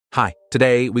Hi,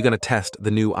 today we're going to test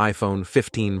the new iPhone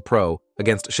 15 Pro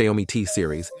against Xiaomi T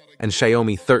series and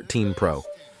Xiaomi 13 Pro.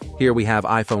 Here we have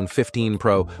iPhone 15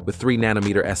 Pro with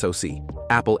 3nm SoC,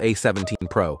 Apple A17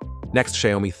 Pro. Next,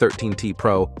 Xiaomi 13T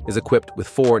Pro is equipped with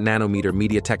 4nm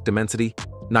MediaTek Dimensity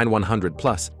 9100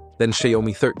 Plus. Then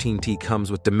Xiaomi 13T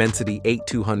comes with Dimensity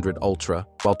 8200 Ultra,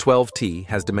 while 12T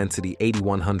has Dimensity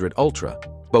 8100 Ultra,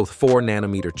 both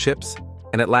 4nm chips.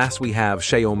 And at last we have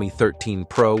Xiaomi 13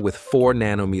 Pro with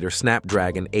 4nm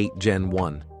Snapdragon 8 Gen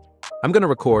 1. I'm going to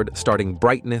record starting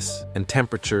brightness and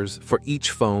temperatures for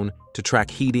each phone to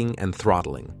track heating and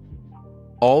throttling.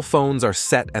 All phones are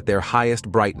set at their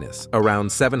highest brightness, around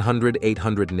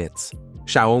 700-800 nits.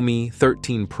 Xiaomi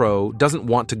 13 Pro doesn't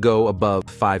want to go above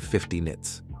 550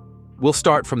 nits. We'll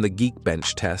start from the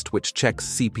Geekbench test, which checks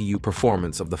CPU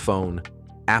performance of the phone.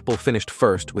 Apple finished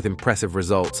first with impressive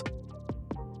results.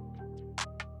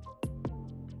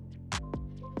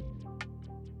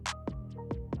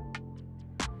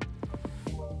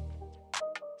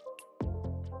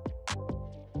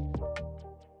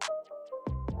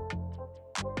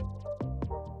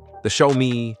 The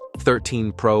Xiaomi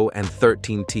 13 Pro and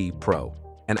 13T Pro,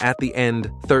 and at the end,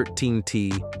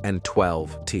 13T and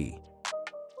 12T.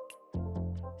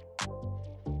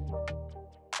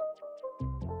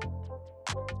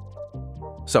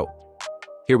 So,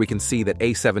 here we can see that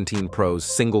A17 Pro's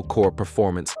single-core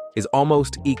performance is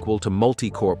almost equal to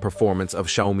multi-core performance of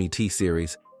Xiaomi T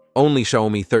series. Only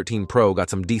Xiaomi 13 Pro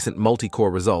got some decent multi-core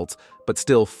results, but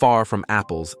still far from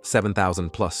Apple's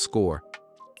 7,000 plus score.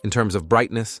 In terms of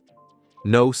brightness,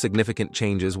 no significant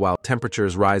changes, while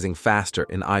temperatures rising faster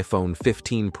in iPhone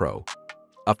 15 Pro,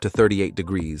 up to 38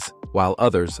 degrees, while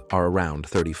others are around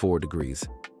 34 degrees.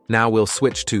 Now we'll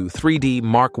switch to 3D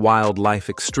Mark Wildlife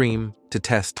Extreme to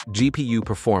test GPU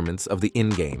performance of the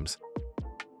in-games.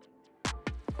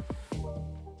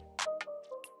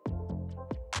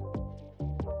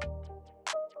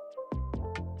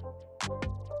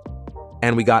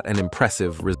 And we got an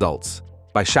impressive results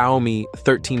by Xiaomi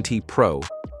 13T Pro,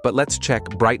 but let's check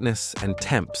brightness and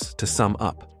temps to sum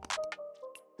up.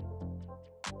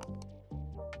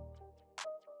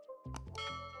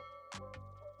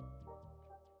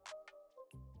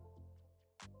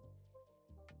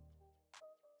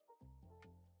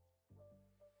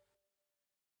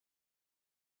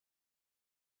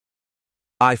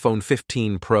 iPhone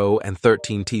 15 Pro and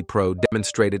 13T Pro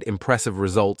demonstrated impressive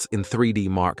results in 3D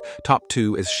Mark. Top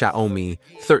 2 is Xiaomi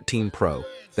 13 Pro,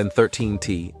 then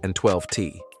 13T and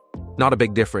 12T. Not a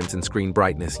big difference in screen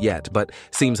brightness yet, but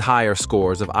seems higher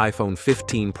scores of iPhone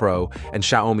 15 Pro and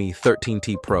Xiaomi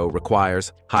 13T Pro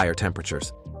requires higher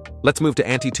temperatures. Let's move to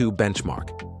Anti-2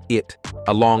 benchmark.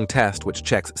 A long test which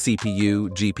checks CPU,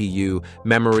 GPU,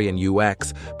 memory, and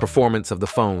UX performance of the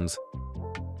phones.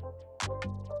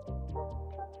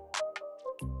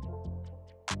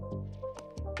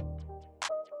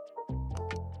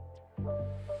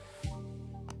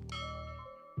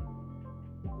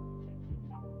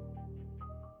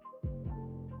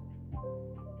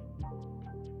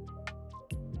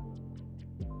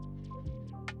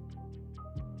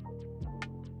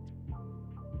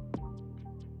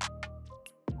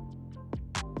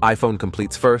 iPhone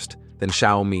completes first, then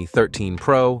Xiaomi 13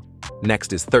 Pro,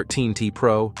 next is 13T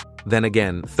Pro, then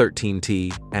again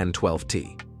 13T and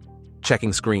 12T.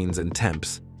 Checking screens and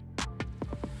temps.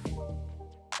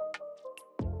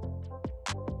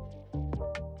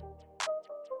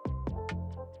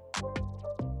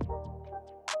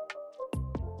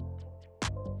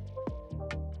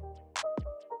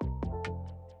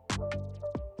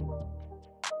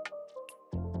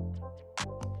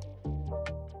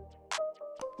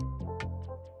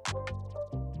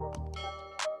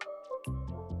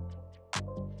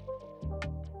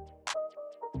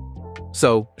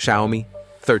 So, Xiaomi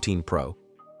 13 Pro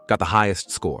got the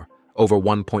highest score, over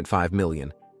 1.5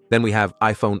 million. Then we have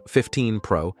iPhone 15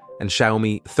 Pro and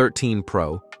Xiaomi 13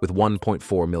 Pro with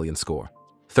 1.4 million score.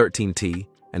 13T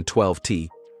and 12T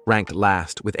ranked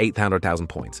last with 800,000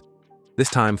 points. This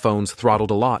time phones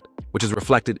throttled a lot, which is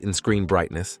reflected in screen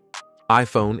brightness.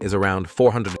 iPhone is around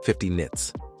 450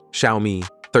 nits. Xiaomi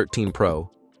 13 Pro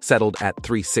settled at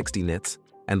 360 nits,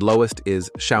 and lowest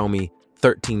is Xiaomi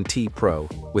 13T Pro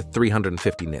with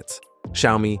 350 nits.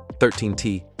 Xiaomi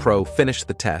 13T Pro finished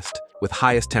the test with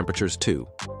highest temperatures too,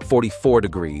 44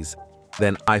 degrees,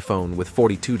 then iPhone with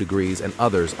 42 degrees, and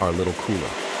others are a little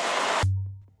cooler.